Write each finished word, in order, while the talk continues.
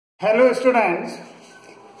Hello students,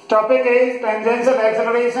 topic is tangential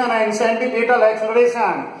acceleration and centripetal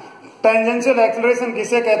acceleration. Tangential acceleration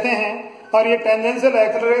किसे कहते हैं और ये tangential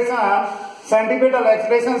acceleration centripetal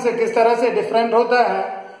acceleration से किस तरह से डिफरेंट होता है,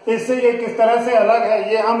 इससे ये किस तरह से अलग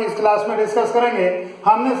है, ये हम इस क्लास में डिस्कस करेंगे।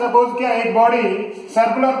 हमने सपोज किया एक बॉडी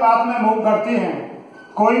सर्कुलर पाथ में मूव करती है,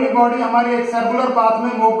 कोई भी बॉडी हमारी एक सर्कुलर पाथ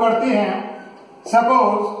में मूव करती है।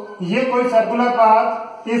 सपोज ये कोई सर्कुलर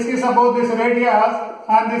पाथ, इसकी suppose this radius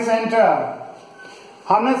and the centre.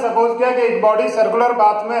 हमने सपोज किया कि एक बॉडी सर्कुलर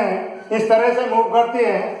पाथ में इस तरह से मूव करती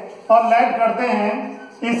है और लेट करते हैं,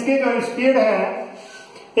 इसकी जो स्पीड है,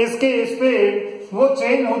 इसकी स्पीड वो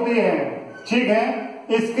चेंज होती है, ठीक है।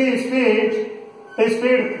 इसकी स्पीड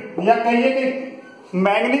या कहिए कि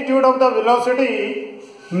magnitude of the velocity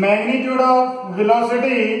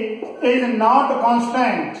is not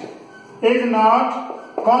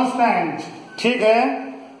constant, ठीक है।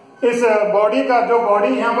 इस बॉडी का जो बॉडी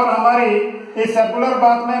यहाँ पर हमारी इस सर्कुलर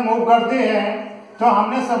पाथ में मूव करती है, तो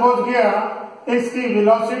हमने सपोज किया इसकी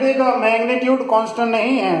वेलोसिटी का मैग्नीट्यूड कांस्टेंट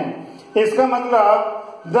नहीं है। इसका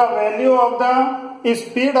मतलब the value of the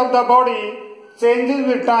speed of the body changes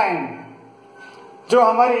with time. जो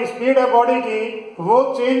हमारी स्पीड है बॉडी की वो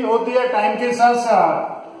चेंज होती है टाइम के साथ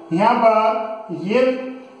साथ। यहाँ पर ये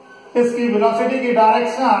इसकी वेलोसिटी की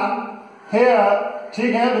डायरेक्शन हेयर,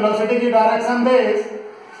 ठीक है, वेलोसिटी की डायरेक्शन दिस।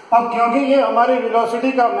 अब क्योंकि ये हमारी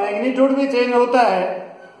वेलोसिटी का मैग्नीट्यूड भी चेंज होता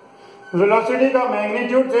है, वेलोसिटी का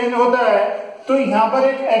मैग्नीट्यूड चेंज होता है, तो यहाँ पर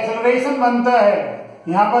एक एक्सेलरेशन बनता है,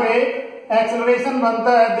 यहाँ पर एक एक्सेलरेशन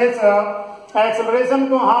बनता है। दिस एक्सेलरेशन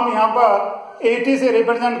को हम यहाँ पर 80 से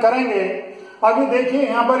रिप्रेजेंट करेंगे। अभी देखिए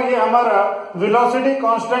यहाँ पर ये हमारा वेलोसिटी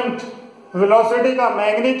कांस्टेंट, वेलोसिटी का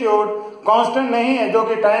मैग्नीट्यूड कांस्टेंट नहीं है, जो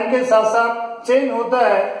कि टाइम के साथ साथ चेंज होता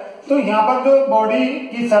है। तो यहाँ पर जो बॉडी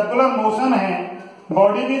की सर्कुलर मोशन है,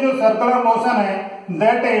 बॉडी की जो सर्कुलर मोशन है,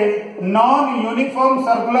 that is non uniform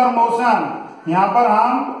circular motion. यहाँ पर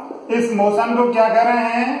हम इस मोशन को क्या कर रहे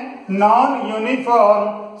हैं, नॉन यूनिफॉर्म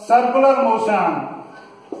सर्कुलर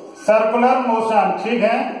मोशन, ठीक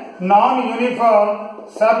है, नॉन यूनिफॉर्म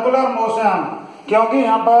सर्कुलर मोशन। क्योंकि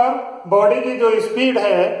यहाँ पर बॉडी की जो स्पीड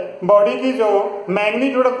है, बॉडी की जो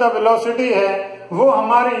मैग्नीट्यूड ऑफ द वेलोसिटी है, वो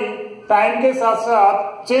हमारी टाइम के साथ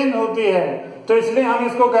साथ चेंज होती है, तो इसलिए हम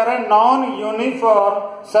इसको कह रहे हैं नॉन यूनिफॉर्म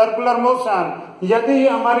सर्कुलर मोशन। यदि ये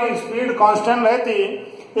हमारी स्पीड कांस्टेंट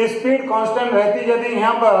रहती यदि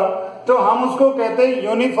यहाँ पर, तो हम उसको कहते हैं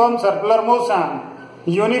यूनिफॉर्म सर्कुलर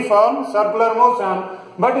मोशन।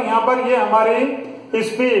 बट यहाँ पर ये हमारी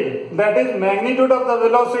speed, that is magnitude of the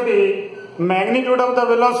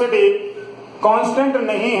velocity constant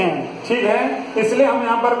नहीं है, ठीक है। इसलिए हम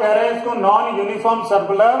यहाँ पर कह रहे हैं इसको नॉन यूनिफॉर्म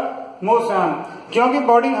सर्कुलर मोशन। क्योंकि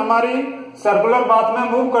बॉडी हमारी सर्कुलर पाथ में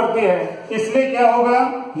मूव करती है, इसलिए क्या होगा,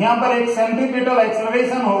 यहाँ पर एक सेंट्रीपिटल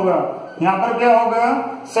एक्सेलरेशन होगा। यहाँ पर क्या होगा,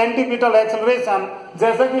 सेंट्रीपिटल एक्सेलरेशन।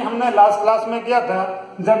 जैसा कि हमने लास्ट क्लास में किया था,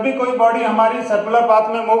 जब भी कोई बॉडी हमारी सर्कुलर पाथ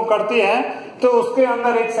में मूव करती है तो उसके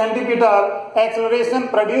अंदर एक सेंट्रीपिटल एक्सेलरेशन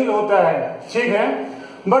प्रोड्यूस होता है, ठीक है।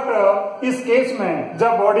 बट इस केस में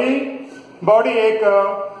जब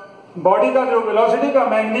बॉडी का जो वेलोसिटी का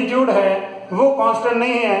मैग्नीट्यूड है वो कांस्टेंट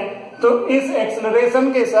नहीं है, तो इस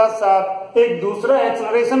एक्सेलरेशन के साथ साथ एक दूसरा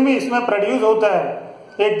एक्सेलरेशन भी इसमें प्रोड्यूस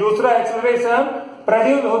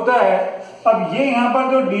होता है। अब ये यहाँ पर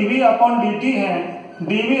जो dv अपॉन dt है,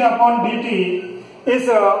 dv अपॉन dt इस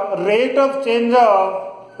rate of change of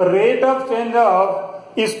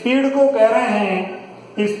speed को कह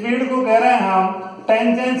रहे हैं हम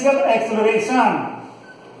tangential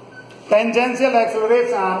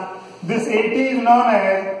acceleration. This 80 is known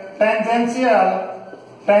as tangential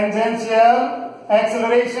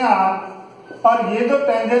acceleration. और ये जो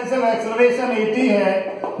टेंजेंशियल एक्सेलरेशन 80 है,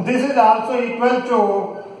 this is also equal to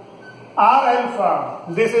R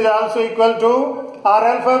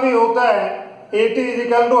alpha भी होता है। 80 is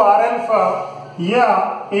equal to R alpha या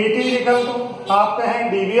 80 इज इक्वल टू आप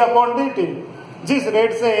कहें dv अपॉन dt। जिस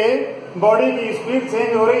रेट से बॉडी की स्पीड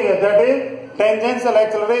चेंज हो रही है, दैट इज टेंजेंशियल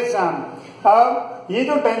एक्सेलरेशन। अब ये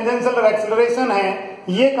जो टेंजेंशियल एक्सेलरेशन है,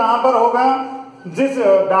 ये कहां पर होगा, जिस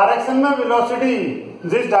डायरेक्शन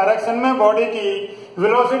में बॉडी की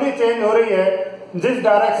वेलोसिटी चेंज हो रही है, जिस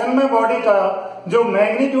डायरेक्शन में बॉडी का जो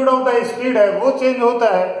मैग्नीट्यूड ऑफ द स्पीड है वो चेंज होता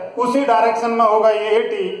है, उसी डायरेक्शन में होगा ये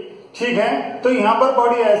 80, ठीक है। तो यहाँ पर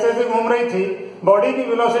बॉडी ऐसे घूम रही थी, बॉडी की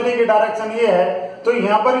वेलोसिटी की डायरेक्शन ये है, तो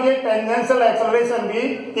यहाँ पर ये टेंजेंशियल एक्सेलरेशन भी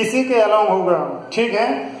इसी के अलोंग होगा, ठीक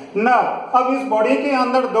है ना। अब इस बॉडी के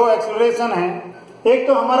अंदर दो एक्सेलरेशन है, एक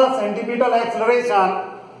तो हमारा centripetal acceleration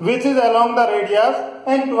which is along the radius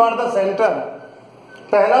and toward the center।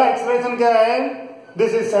 पहला एक्सेलरेशन क्या है,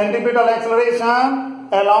 this is centripetal acceleration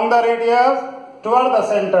along the radius toward the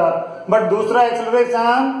center, but दूसरा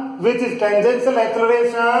acceleration which is tangential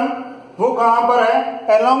acceleration वो कहां पर है?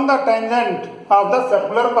 along the tangent of the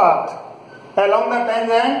circular path, along the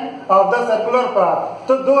tangent of the circular path।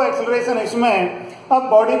 तो दो acceleration इसमें। अब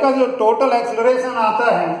body का जो टोटल एक्सेलरेशन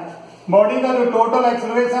आता है, बॉडी का जो टोटल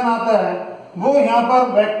एक्सेलरेशन आता है वो यहाँ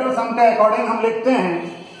पर वेक्टर सम के अकॉर्डिंग हम लिखते हैं।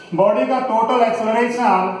 बॉडी का टोटल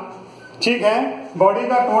एक्सेलरेशन, ठीक है, बॉडी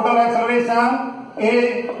का total acceleration A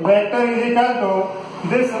vector is equal to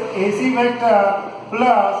this AC vector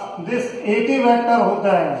plus this eighty vector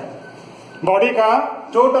होता है। बॉडी का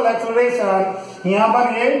टोटल एक्सेलरेशन, यहाँ पर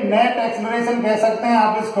ये नेट एक्सेलरेशन कह सकते हैं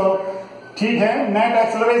आप इसको, ठीक है। Net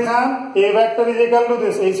acceleration A vector is equal to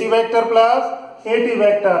this AC vector plus eighty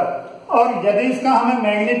vector. और यदि इसका हमें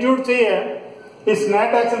मैग्नीट्यूड चाहिए, इस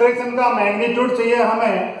नेट एक्सेलरेशन का मैग्नीट्यूड चाहिए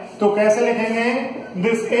हमें, तो कैसे लिखेंगे?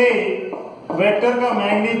 दिस ए वेक्टर का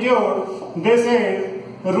magnitude this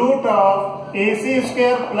is root of AC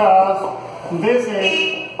square plus this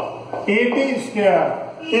is eighty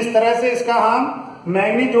square. इस तरह से इसका हम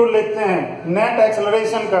मैग्नीट्यूड लिखते हैं नेट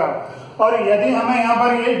एक्सेलरेशन का। और यदि हमें यहाँ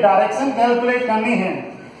पर ये डायरेक्शन कैलकुलेट करनी है,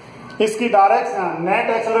 इसकी डायरेक्शन, नेट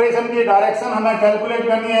एक्सेलरेशन की डायरेक्शन हमें कैलकुलेट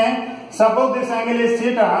करनी है। Suppose this angle is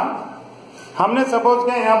theta, हमने सपोज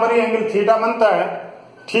किया यहाँ पर ये एंगल थीटा बनता है,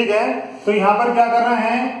 ठीक है। तो यहाँ पर क्या कर रहे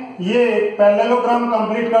हैं, ये पैरेललोग्राम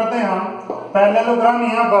कंप्लीट करते हैं हम। पैरेललोग्राम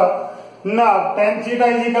यहाँ पर ना tan theta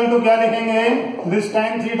is equal to क्या लिखेंगे? This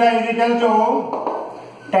tan theta is equal to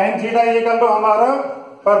tan theta is equal to हमारा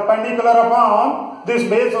परपेंडिकुलर अपॉन दिस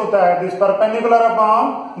बेस होता है, this perpendicular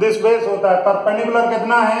upon this base होता है। परपेंडिकुलर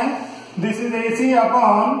कितना है? This is AC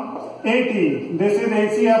upon 80, this is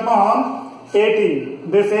AC upon 80,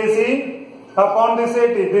 this AC upon this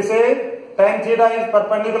 80, this is tan theta is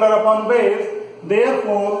perpendicular upon base,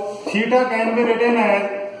 therefore theta can be written as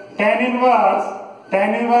tan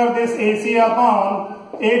inverse this AC upon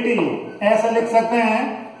 80, ऐसा लिख सकते हैं।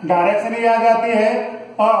 Direction ये आ जाती है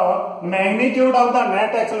और magnitude of the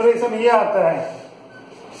net acceleration ये आता है।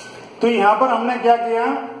 तो यहाँ पर हमने क्या किया?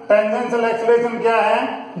 टेंजेंशियल एक्सेलरेशन क्या है?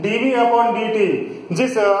 dv upon dt।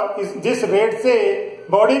 जिस रेट से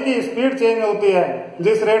बॉडी की स्पीड चेंज होती है,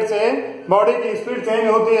 जिस रेट से बॉडी की स्पीड चेंज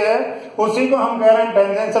होती है, उसी को हम कह रहे हैं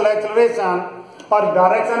टेंजेंशियल एक्सेलरेशन। और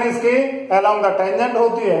डायरेक्शन इसकी अलोंग द टेंजेंट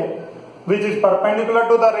होती है which is perpendicular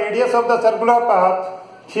to the radius of the circular path,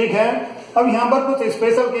 ठीक है। अब यहाँ पर कुछ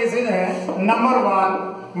स्पेशल केसेज हैं। Number 1,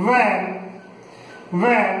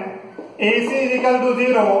 when AC is equal to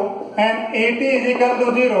 0 and AT is equal to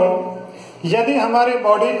 0, यदि हमारे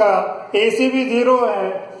बॉडी का AC भी 0 है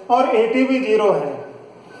और AT भी 0 है,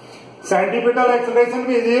 सेंट्रिपेटल एक्सेलरेशन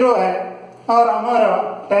भी 0 है और हमारा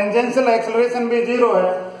टेंजेंशियल एक्सेलरेशन भी 0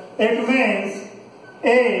 है, इट मीन्स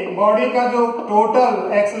ए बॉडी का जो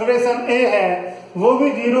टोटल एक्सेलरेशन ए है वो भी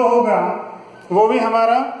 0 होगा, वो भी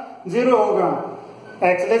हमारा 0 होगा।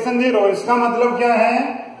 एक्सेलरेशन 0, इसका मतलब क्या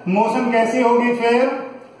है? मोशन कैसी होगी फिर?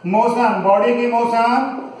 मोशन, बॉडी की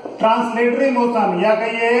मोशन ट्रांसलेटरी मोशन या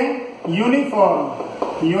कहिए यूनिफॉर्म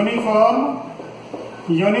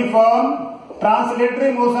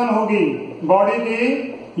ट्रांसलेटरी मोशन होगी। बॉडी की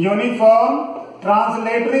यूनिफॉर्म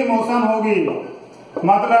ट्रांसलेटरी मोशन होगी,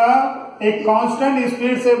 मतलब एक कांस्टेंट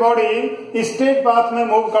स्पीड से बॉडी स्ट्रेट पाथ में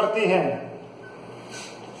मूव करती है।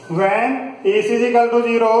 When AC is equal to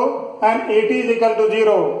 0 and AT is equal to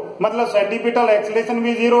 0, मतलब सेंट्रिपेटल एक्सेलरेशन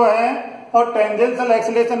भी 0 है और टेंजेंशियल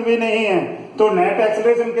एक्सेलरेशन भी नहीं है, तो नेट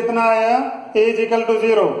एक्सेलरेशन कितना आया? A is equal to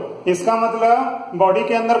 0। इसका मतलब बॉडी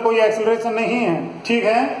के अंदर कोई एक्सेलरेशन नहीं है, ठीक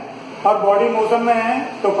है। और बॉडी मोशन में है,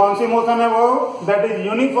 तो कौन सी मोशन है वो? That is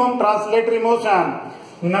uniform translatory motion.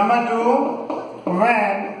 Number 2,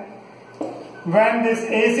 when this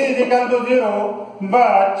AC is equal to 0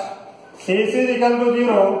 but AC is equal to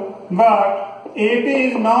 0 but AT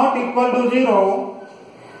is not equal to 0,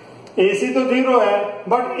 AC तो 0 है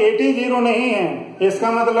बट AT 0 नहीं है,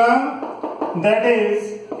 इसका मतलब that is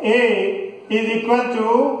A is equal to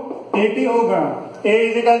AT होगा, A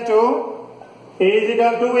is equal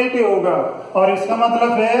to AT होगा। और इसका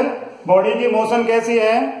मतलब फिर बॉडी की मोशन कैसी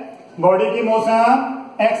है? बॉडी की मोशन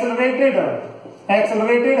एक्सेलरेटेड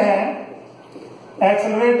है,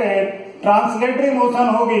 एक्सेलरेटेड ट्रांसलेटरी मोशन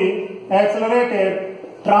होगी, एक्सेलरेटेड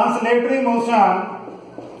ट्रांसलेटरी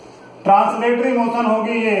मोशन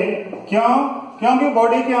होगी। ये क्यों? क्योंकि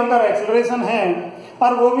बॉडी के अंदर एक्सेलरेशन है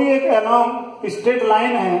और वो भी एक अलोंग स्ट्रेट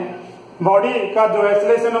लाइन है। बॉडी का जो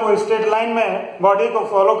एक्सेलरेशन है वो स्ट्रेट लाइन में बॉडी को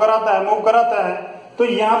फॉलो कराता है, मूव कराता है। तो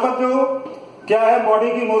यहाँ पर जो क्या है, बॉडी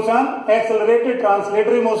की मोशन एक्सेलरेटेड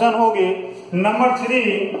ट्रांसलेटरी मोशन होगी। Number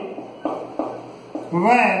 3,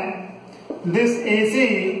 when this AC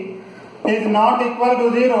is not equal to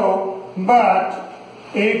 0 but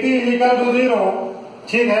AT is equal to 0,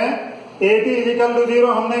 ठीक है, AT इजिकल टू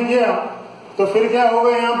 0 हमने किया तो फिर क्या होगा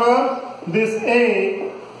यहाँ पर this A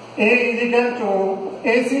is equal to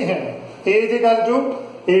AC है, A इजिकल टू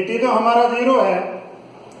AT तो हमारा 0 है,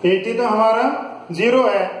 AT तो हमारा 0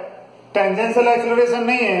 है, टेंजेंशियल एक्सेलरेशन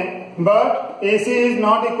नहीं है, but AC is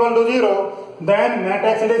not equal to 0, then net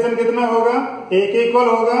acceleration कितना होगा, A के इक्वल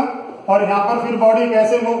होगा। और यहाँ पर फिर बॉडी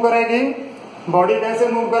कैसे मूव करेगी, बॉडी कैसे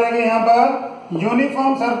मूव करेगी, यहाँ पर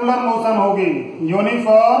यूनिफॉर्म सर्कुलर मोशन होगी,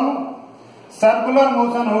 यूनिफॉर्म सर्कुलर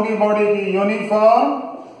मोशन होगी बॉडी की, यूनिफॉर्म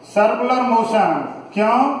सर्कुलर मोशन।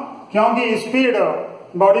 क्यों? क्योंकि स्पीड,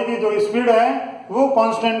 बॉडी की जो स्पीड है वो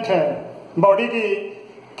कांस्टेंट है, बॉडी की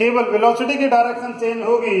केवल वेलोसिटी की डायरेक्शन चेंज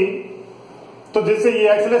होगी तो जिससे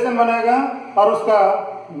ये एक्सेलरेशन बनेगा और उसका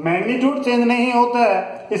मैग्नीट्यूड चेंज नहीं होता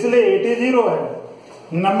है, इसलिए AT 0 है।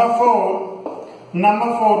 Number 4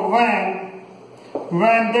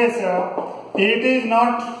 when this AT is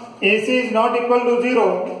not, AC is not equal to 0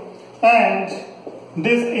 and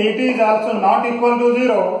this AT is also not equal to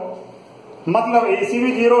 0, मतलब AC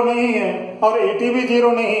भी 0 नहीं है और AT भी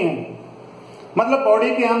 0 नहीं है, मतलब बॉडी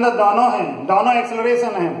के अंदर दोनों हैं, दोनों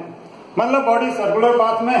एक्सेलरेशन है, मतलब बॉडी सर्कुलर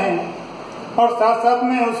पाथ में है और साथ साथ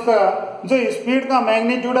में उसका जो स्पीड का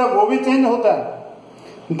मैग्नीट्यूड है वो भी चेंज होता है।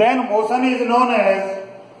 Then motion is known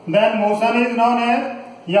as,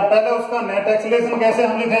 या पहले उसका नेट एक्सेलरेशन कैसे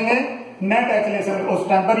हम लिखेंगे, नेट एक्सेलरेशन उस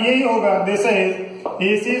टाइम पर यही होगा, this is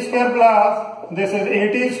AC square plus this is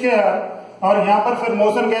AT square. और यहाँ पर फिर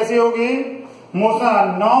मोशन कैसी होगी,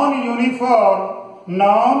 motion non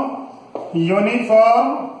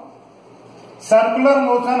uniform circular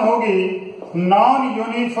motion होगी, नॉन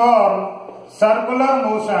यूनिफॉर्म सर्कुलर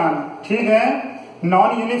मोशन, ठीक है।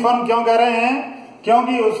 नॉन यूनिफॉर्म क्यों कह रहे हैं,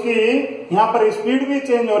 क्योंकि उसकी यहाँ पर स्पीड भी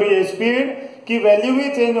चेंज हो रही है, स्पीड की वैल्यू भी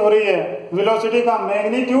चेंज हो रही है, वेलोसिटी का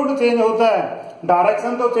मैग्नीट्यूड चेंज होता है,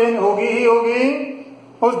 डायरेक्शन तो चेंज होगी ही होगी,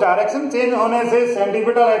 उस डायरेक्शन चेंज होने से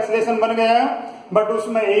सेंट्रिपेटल एक्सेलरेशन बन गया, बट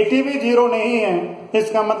उसमें AT भी 0 नहीं है,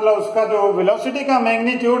 इसका मतलब उसका जो वेलोसिटी का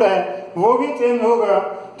मैग्नीट्यूड है वो भी चेंज होगा,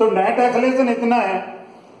 तो नेट एक्सेलरेशन इतना है।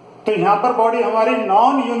 तो यहाँ पर बॉडी हमारी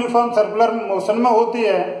नॉन यूनिफॉर्म सर्कुलर मोशन में होती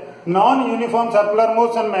है, नॉन यूनिफॉर्म सर्कुलर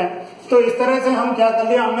मोशन में। तो इस तरह से हम क्या कर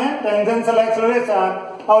लिया, हमने टेंजेंशियल एक्सेलरेशन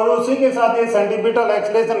और उसी के साथ ये सेंट्रिपेटल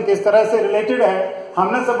एक्सेलरेशन किस तरह से रिलेटेड है,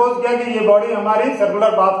 हमने सपोज किया कि ये बॉडी हमारी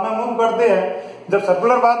सर्कुलर पाथ में मूव करते हैं, जब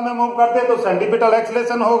सर्कुलर पाथ में मूव करते हैं तो सेंट्रिपेटल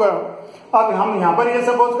एक्सेलरेशन होगा। अब हम यहाँ पर ये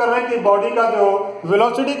सपोज कर रहे हैं कि बॉडी का जो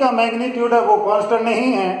वेलोसिटी का मैग्नीट्यूड है वो कांस्टेंट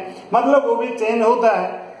नहीं है, मतलब वो भी चेंज होता है,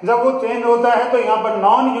 जब वो चेंज होता है तो यहाँ पर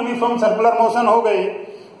नॉन यूनिफॉर्म सर्कुलर मोशन हो गई,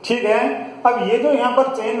 ठीक है। अब ये जो यहाँ पर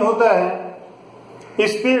चेंज होता है,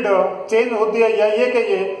 स्पीड चेंज होती है, या ये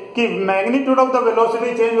कहिए कि magnitude of the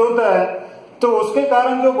velocity change होता है, तो उसके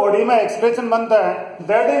कारण जो बॉडी में एक्सेलरेशन बनता है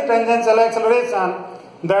that is tangential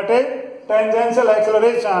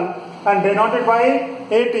acceleration and denoted by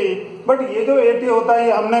AT। But ये जो AT होता है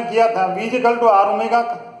ये हमने किया था V equal to R omega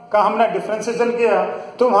का हमने डिफरेंशिएशन किया,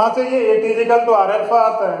 तो वहां से ये AT equal to R alpha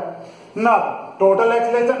आता है ना। टोटल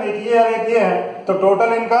एक्सेलरेशन एक ये है, तो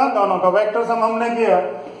टोटल इनका दोनों का वेक्टर सम हमने किया,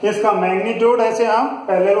 इसका मैग्नीट्यूड ऐसे हम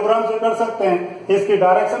पैरेललोग्राम से कर सकते हैं। इसकी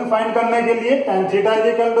डायरेक्शन फाइंड करने के लिए tan theta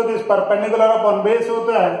equal to this perpendicular upon base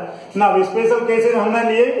होता है ना। स्पेशल केसेस हमने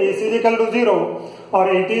लिए AC इक्वल टू 0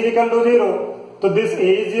 और AT इक्वल टू 0, तो दिस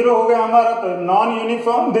A 0 हो गया हमारा, तो non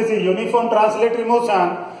uniform, this is uniform translatory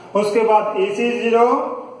motion. उसके बाद AC 0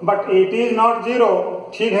 but AT is not 0,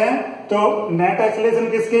 ठीक है। तो नेट एक्सेलरेशन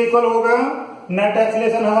किसके इक्वल होगा, नेट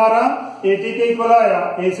एक्सेलरेशन हमारा AT के इक्वल आया,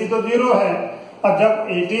 AC तो 0 है। अब जब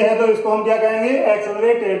AT है तो इसको हम क्या कहेंगे,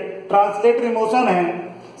 एक्सेलरेटेड ट्रांसलेटरी मोशन है,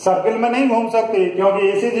 सर्किल में नहीं घूम सकती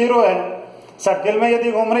क्योंकि AC 0 है, सर्किल में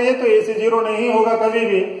यदि घूम रही है तो AC 0 नहीं होगा कभी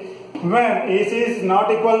भी। when AC is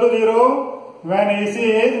not equal to 0, when AC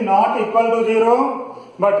is not equal to 0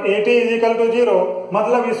 but AT is equal to 0,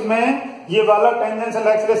 मतलब इसमें ये वाला टेंजेंशियल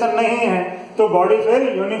एक्सेलरेशन नहीं है, तो बॉडी फिर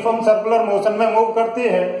यूनिफॉर्म सर्कुलर मोशन में मूव करती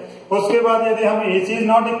है। उसके बाद यदि हम AC is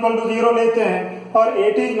not equal to 0 लेते हैं और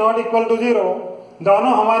AT is not equal to 0,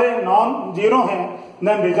 दोनों हमारे नॉन 0 हैं,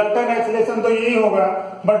 देन रिजल्टेंट एक्सेलरेशन तो यही होगा,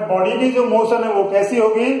 बट बॉडी की जो मोशन है वो कैसी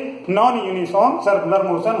होगी, नॉन यूनिफॉर्म सर्कुलर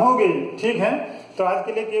मोशन होगी, ठीक है। तो आज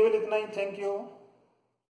के लिए केवल इतना ही, थैंक यू।